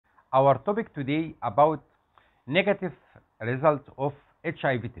our topic today about negative results of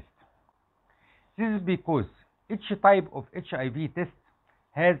HIV test. This is because each type of HIV test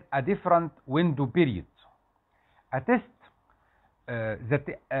has a different window period. A test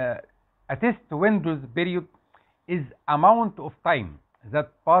windows period is amount of time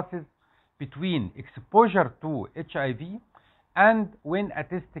that passes between exposure to HIV and when a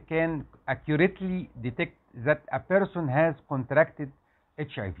test can accurately detect that a person has contracted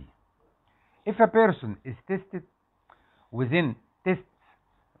HIV. If a person is tested within test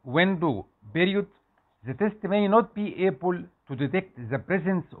window period, the test may not be able to detect the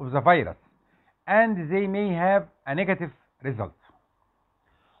presence of the virus and they may have a negative result.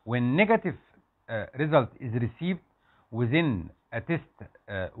 When negative result is received within a test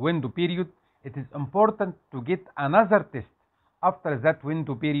window period, it is important to get another test after that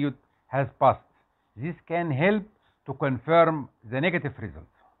window period has passed. This can help to confirm the negative result.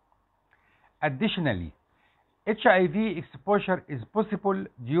 Additionally, HIV exposure is possible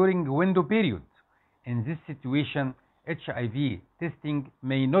during window period. In this situation, HIV testing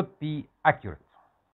may not be accurate.